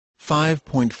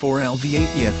5.4L V8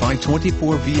 EFI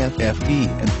 24 VFFD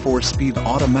and 4-speed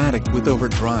automatic with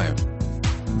overdrive.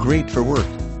 Great for work.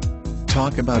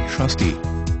 Talk about trusty.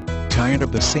 Tired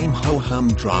of the same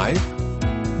ho-hum drive?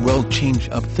 Well, change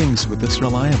up things with this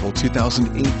reliable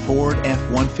 2008 Ford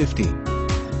F-150.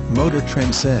 Motor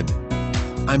Trend said,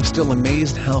 "I'm still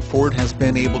amazed how Ford has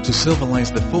been able to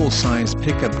civilize the full-size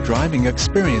pickup driving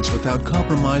experience without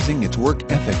compromising its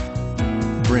work ethic.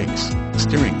 Brakes,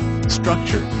 steering,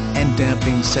 structure, and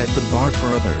damping set the bar for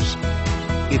others.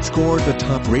 It scored the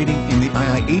top rating in the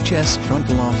IIHS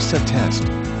frontal offset test.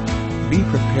 Be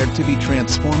prepared to be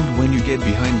transformed when you get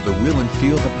behind the wheel and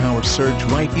feel the power surge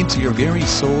right into your very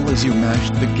soul as you mash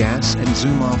the gas and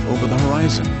zoom off over the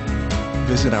horizon."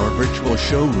 Visit our virtual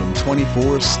showroom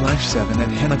 24/7 at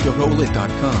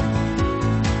hennachevrolet.com.